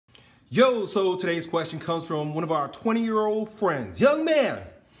So today's question comes from one of our 20-year-old friends, young man,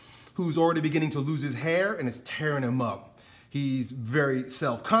 who's already beginning to lose his hair and it's tearing him up. He's very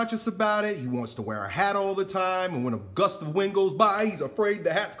self-conscious about it. He wants to wear a hat all the time, and when a gust of wind goes by, he's afraid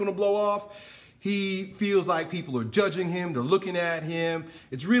the hat's gonna blow off. He feels like people are judging him, they're looking at him.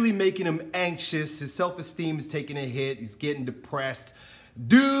 It's really making him anxious. His self-esteem is taking a hit. He's getting depressed.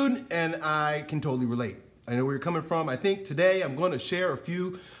 Dude, and I can totally relate. I know where you're coming from. I think today I'm going to share a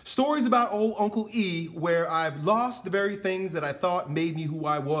few stories about old Uncle E where I've lost the very things that I thought made me who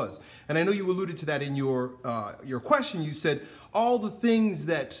I was. And I know you alluded to that in your question. You said all the things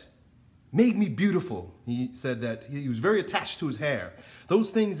that made me beautiful. He said that he was very attached to his hair. Those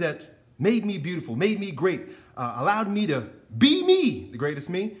things that made me beautiful, made me great, allowed me to be me, the greatest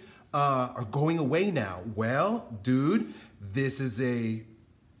me, are going away now. Well, dude, this is a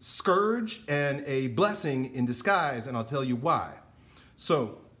scourge and a blessing in disguise, and I'll tell you why.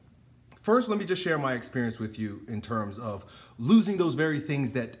 So, first, let me just share my experience with you in terms of losing those very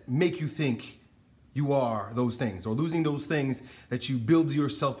things that make you think you are those things, or losing those things that you build your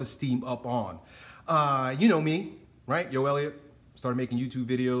self-esteem up on. You know me, right? Yo Elliott. Started making YouTube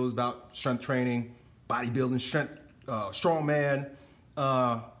videos about strength training, bodybuilding, strength, strongman.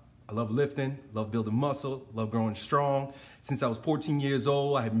 I love lifting, love building muscle, love growing strong. Since I was 14 years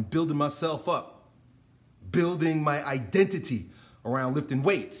old, I have been building myself up, building my identity around lifting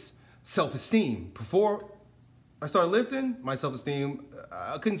weights, self-esteem. Before I started lifting, my self-esteem,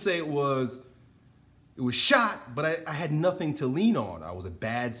 I couldn't say it was shot, but I had nothing to lean on. I was a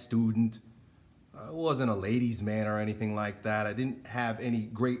bad student. I wasn't a ladies' man or anything like that. I didn't have any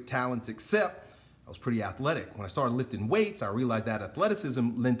great talents except I was pretty athletic. When I started lifting weights, I realized that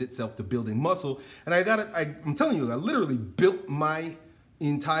athleticism lent itself to building muscle. And I'm telling you, I literally built my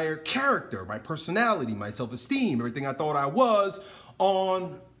entire character, my personality, my self-esteem, everything I thought I was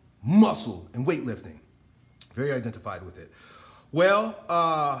on muscle and weightlifting. Very identified with it. Well,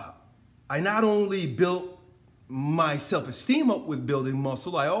 I not only built my self-esteem up with building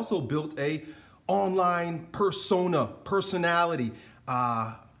muscle, I also built a online personality.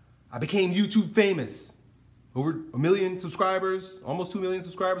 I became YouTube famous. Over 1 million subscribers, almost 2 million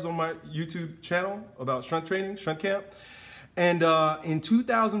subscribers on my YouTube channel about strength training, Strength Camp. And in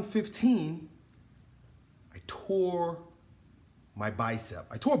 2015, I tore my bicep.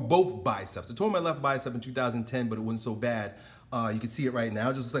 I tore both biceps. I tore my left bicep in 2010, but it wasn't so bad. You can see it right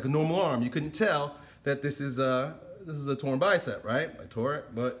now, just like a normal arm. You couldn't tell that this is a torn bicep, right? I tore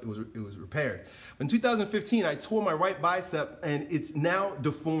it, but it was repaired. In 2015, I tore my right bicep, and it's now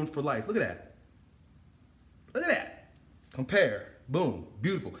deformed for life. Look at that. Look at that. Compare. Boom.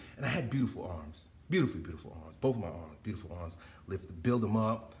 Beautiful. And I had beautiful arms. Beautiful, beautiful arms. Both of my arms. Beautiful arms. Build them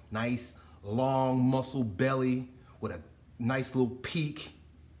up. Nice, long muscle belly with a nice little peak.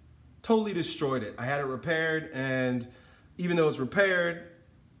 Totally destroyed it. I had it repaired, and even though it's repaired,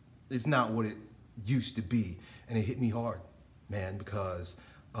 it's not what it used to be. And it hit me hard, man, because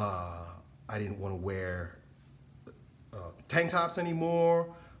I didn't want to wear tank tops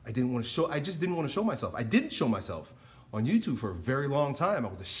anymore. I just didn't want to show myself. I didn't show myself on YouTube for a very long time. I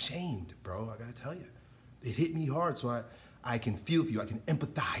was ashamed, bro. I gotta tell you, it hit me hard. So I can feel for you. I can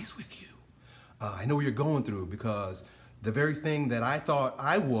empathize with you. I know what you're going through, because the very thing that I thought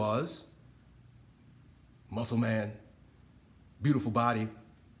I was, muscle man, beautiful body,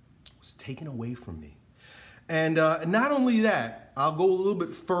 was taken away from me. And not only that, I'll go a little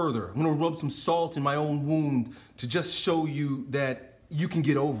bit further. I'm gonna rub some salt in my own wound to just show you that you can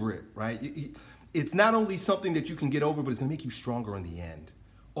get over it, right? It's not only something that you can get over, but it's gonna make you stronger in the end.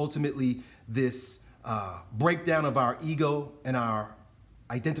 Ultimately, this breakdown of our ego and our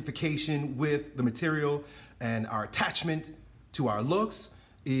identification with the material and our attachment to our looks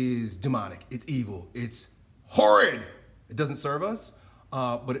is demonic. It's evil. It's horrid. It doesn't serve us,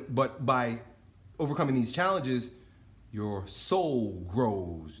 but by overcoming these challenges, your soul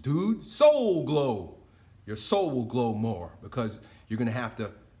grows, dude. Soul glow. Your soul will glow more, because you're gonna have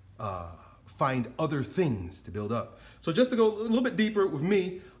to find other things to build up. So just to go a little bit deeper with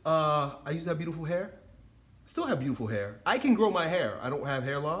me, I used to have beautiful hair. Still have beautiful hair. I can grow my hair. I don't have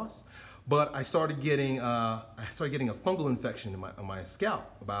hair loss, but I started getting a fungal infection on my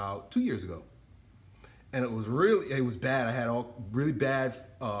scalp about 2 years ago. And it was bad. I had really bad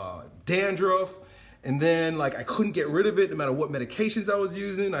dandruff. And then I couldn't get rid of it no matter what medications I was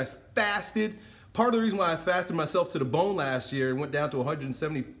using. I fasted. Part of the reason why I fasted myself to the bone last year and went down to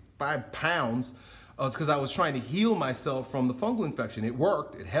 175 pounds was because I was trying to heal myself from the fungal infection. It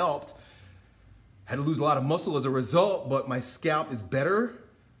worked, it helped. Had to lose a lot of muscle as a result, but my scalp is better.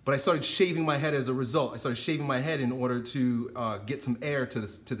 But I started shaving my head as a result. I started shaving my head in order to get some air to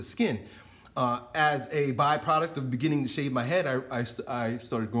the skin. As a byproduct of beginning to shave my head, I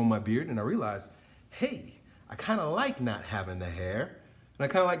started growing my beard, and I realized, hey, I kind of like not having the hair, and I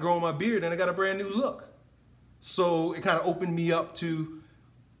kind of like growing my beard, and I got a brand new look. So it kind of opened me up to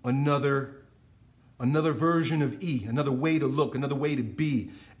another version of E, another way to look, another way to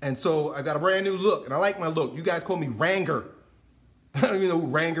be. And so I got a brand new look, and I like my look. You guys call me Ranger. I don't even know who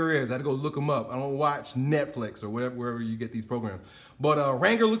Ranger is. I had to go look him up. I don't watch Netflix or wherever you get these programs. But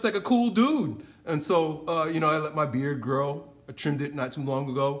Ranger looks like a cool dude. And so, I let my beard grow. I trimmed it not too long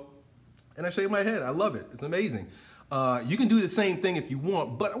ago. And I shaved my head. I love it. It's amazing. You can do the same thing if you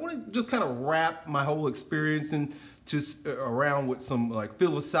want. But I want to just kind of wrap my whole experience around with some like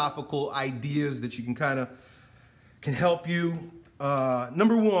philosophical ideas that you can help you.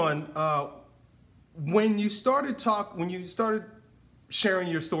 Number one, when you started sharing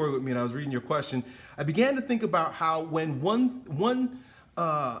your story with me and I was reading your question, I began to think about how when one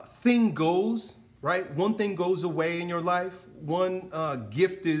thing goes, right? One thing goes away in your life, one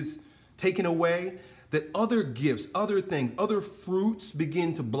gift is taken away, that other gifts, other things, other fruits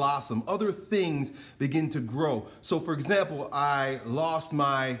begin to blossom, other things begin to grow. So for example, I lost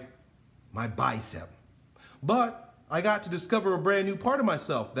my bicep, but I got to discover a brand new part of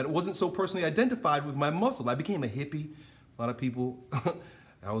myself that wasn't so personally identified with my muscle. I became a hippie. A lot of people,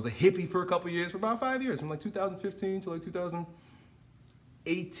 I was a hippie for a couple years, for about 5 years, from like 2015 to like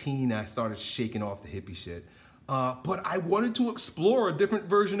 2018, I started shaking off the hippie shit. But I wanted to explore a different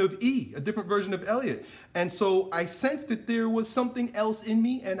version of E, a different version of Elliot. And so I sensed that there was something else in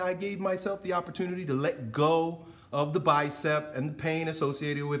me, and I gave myself the opportunity to let go of the bicep and the pain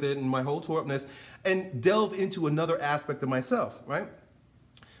associated with it and my whole tore upness and delve into another aspect of myself, right?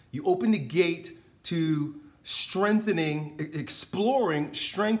 You open the gate to exploring,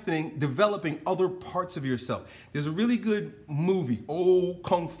 strengthening, developing other parts of yourself. There's a really good movie, old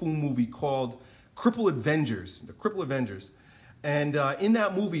kung fu movie called Cripple Avengers, the Cripple Avengers. And in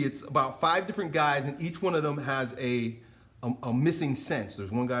that movie, it's about 5 different guys, and each one of them has a missing sense.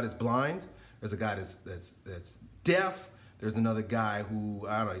 There's one guy that's blind. There's a guy that's deaf. There's another guy who,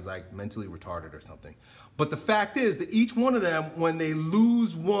 I don't know, he's like mentally retarded or something. But the fact is that each one of them, when they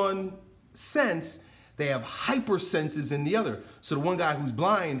lose one sense, they have hypersenses in the other. So the one guy who's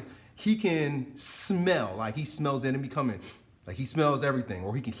blind, he can smell, like he smells the enemy coming. Like he smells everything,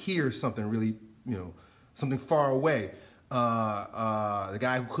 or he can hear something really, something far away. The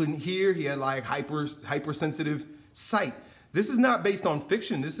guy who couldn't hear, he had like hypersensitive sight. This is not based on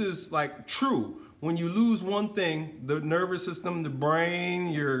fiction. This is like true. When you lose one thing, the nervous system, the brain,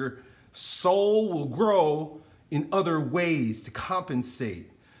 your soul will grow in other ways to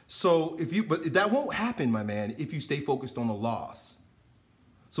compensate. So but that won't happen, my man, if you stay focused on the loss.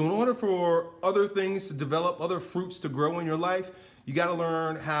 So in order for other things to develop, other fruits to grow in your life, you got to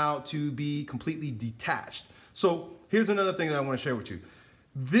learn how to be completely detached. So here's another thing that I want to share with you.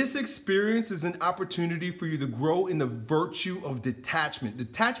 This experience is an opportunity for you to grow in the virtue of detachment.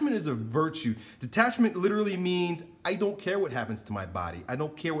 Detachment is a virtue. Detachment literally means I don't care what happens to my body. I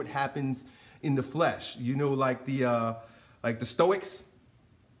don't care what happens in the flesh. Like the Stoics,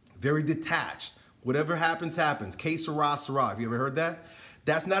 very detached. Whatever happens, happens. Que sera, sera. Have you ever heard that?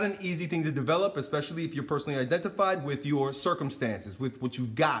 That's not an easy thing to develop, especially if you're personally identified with your circumstances, with what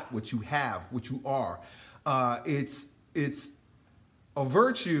you've got, what you have, what you are. It's a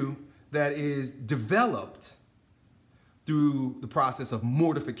virtue that is developed through the process of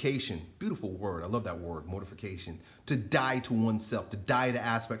mortification. Beautiful word. I love that word, mortification. To die to oneself, to die to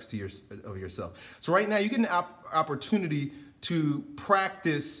aspects of yourself. So right now you get an opportunity to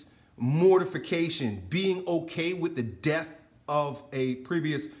practice mortification, being okay with the death of a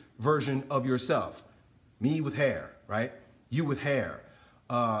previous version of yourself. Me with hair, right? You with hair.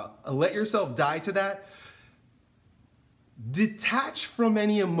 Let yourself die to that. Detach from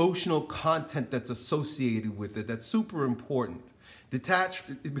any emotional content that's associated with it. That's super important. Detach,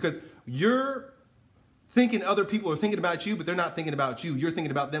 because you're thinking other people are thinking about you, but they're not thinking about you. You're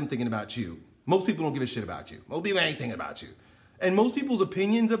thinking about them thinking about you. Most people don't give a shit about you. Most people ain't thinking about you. And most people's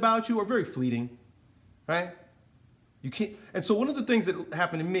opinions about you are very fleeting, right? You can't. And so one of the things that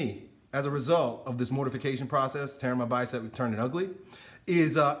happened to me as a result of this mortification process, tearing my bicep, turning ugly,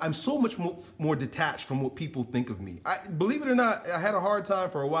 is I'm so much more detached from what people think of me. Believe it or not, I had a hard time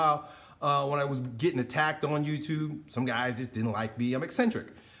for a while when I was getting attacked on YouTube. Some guys just didn't like me. I'm eccentric.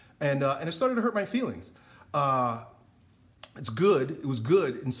 And it started to hurt my feelings. It's good. It was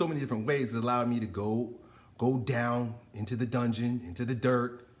good in so many different ways. It allowed me to go down into the dungeon, into the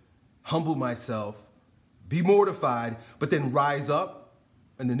dirt, humble myself, be mortified, but then rise up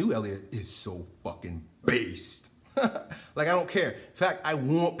And the new Elliot is so fucking based. Like, I don't care. In fact, I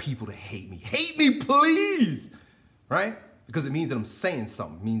want people to hate me. Hate me, please. Right? Because it means that I'm saying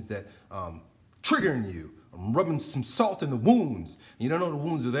something. It means that triggering you. I'm rubbing some salt in the wounds. You don't know the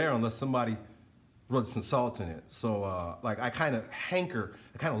wounds are there unless somebody rubs some salt in it. So, like, I kind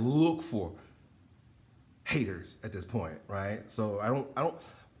of look for haters at this point, right? So I don't,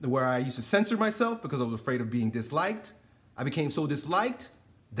 where I used to censor myself because I was afraid of being disliked, I became so disliked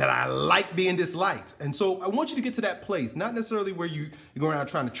that I like being disliked. And so I want you to get to that place, not necessarily where you go around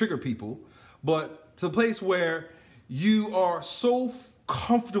trying to trigger people, but to the place where you are so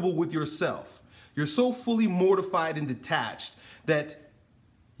comfortable with yourself. You're so fully mortified and detached that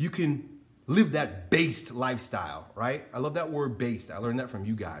you can live that based lifestyle, right? I love that word based. I learned that from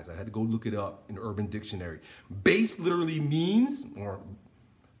you guys. I had to go look it up in Urban Dictionary. Based literally means, or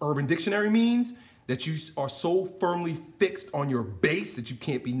Urban Dictionary means, that you are so firmly fixed on your base that you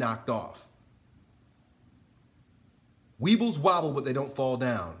can't be knocked off. Weebles wobble, but they don't fall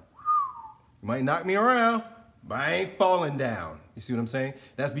down. You might knock me around, but I ain't falling down. You see what I'm saying?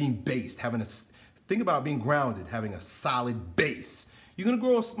 That's being based, think about being grounded, having a solid base. You're gonna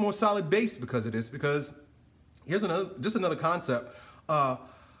grow a more solid base because of this, because here's another concept.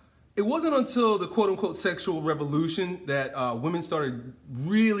 It wasn't until the quote-unquote sexual revolution that women started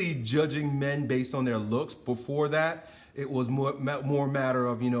really judging men based on their looks. Before that, it was more matter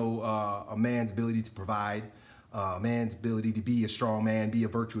of, a man's ability to provide, a man's ability to be a strong man, be a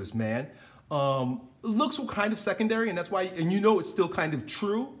virtuous man. Looks were kind of secondary, and that's why, and it's still kind of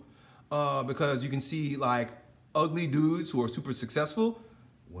true, because you can see like ugly dudes who are super successful,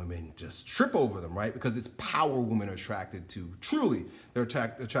 women just trip over them, right? Because it's power women are attracted to. Truly, they're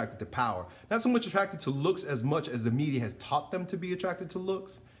attracted to power. Not so much attracted to looks as much as the media has taught them to be attracted to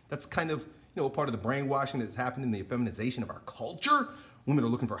looks. That's kind of, part of the brainwashing that's happening, the feminization of our culture. Women are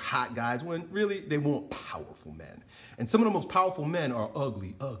looking for hot guys when really they want powerful men. And some of the most powerful men are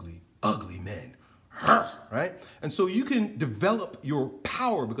ugly, ugly, ugly men, right? And so you can develop your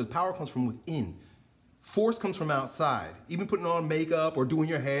power because power comes from within. Force comes from outside. Even putting on makeup or doing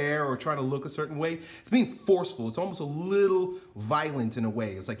your hair or trying to look a certain way, it's being forceful. It's almost a little violent in a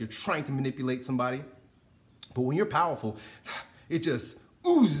way. It's like you're trying to manipulate somebody. But when you're powerful, it just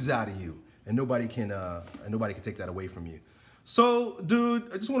oozes out of you, and nobody can take that away from you. So,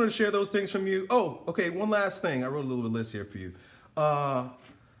 dude, I just wanted to share those things from you. Oh, okay, one last thing. I wrote a little bit of list here for you.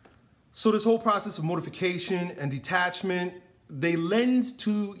 So this whole process of mortification and detachment, they lend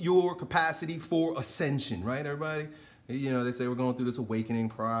to your capacity for ascension, right, everybody? They say we're going through this awakening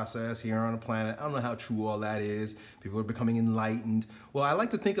process here on the planet. I don't know how true all that is. People are becoming enlightened. Well, I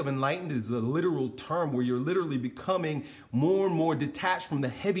like to think of enlightened as a literal term where you're literally becoming more and more detached from the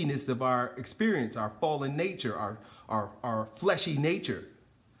heaviness of our experience, our fallen nature, our fleshy nature.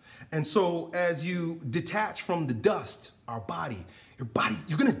 And so as you detach from the dust, our body,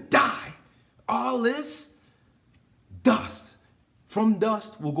 you're gonna die. All this dust. From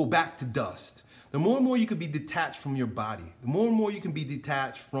dust, we'll go back to dust. The more and more you can be detached from your body, the more and more you can be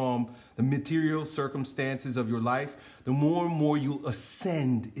detached from the material circumstances of your life, the more and more you'll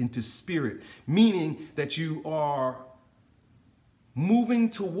ascend into spirit, meaning that you are moving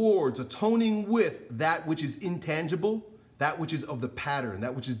towards, atoning with that which is intangible, that which is of the pattern,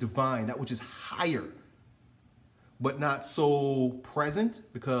 that which is divine, that which is higher, but not so present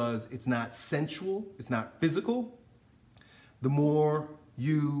because it's not sensual, it's not physical. The more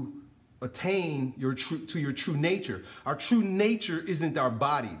you attain to your true nature. Our true nature isn't our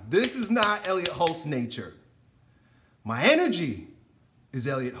body. This is not Elliot Hulse nature. My energy is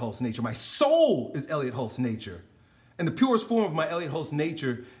Elliot Hulse nature. My soul is Elliot Hulse nature. And the purest form of my Elliot Hulse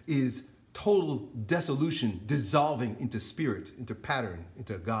nature is total dissolution, dissolving into spirit, into pattern,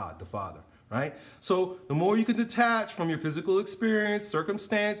 into God, the Father, right? So the more you can detach from your physical experience,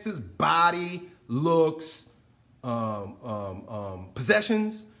 circumstances, body, looks,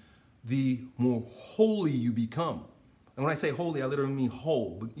 possessions, the more holy you become. And when I say holy, I literally mean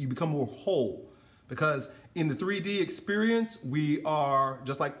whole. You become more whole because in the 3D experience, we are,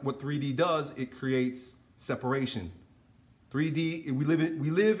 just like what 3D does, it creates separation. 3D,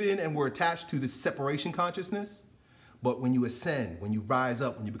 we live in and we're attached to this separation consciousness. But when you ascend, when you rise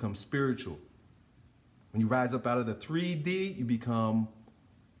up, when you become spiritual, when you rise up out of the 3D, you become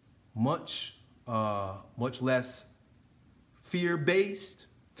much less fear-based,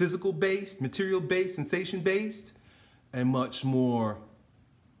 physical-based, material-based, sensation-based, and much more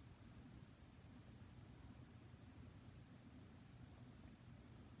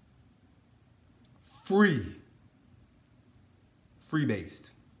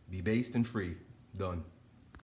free-based. Be based and free. Done.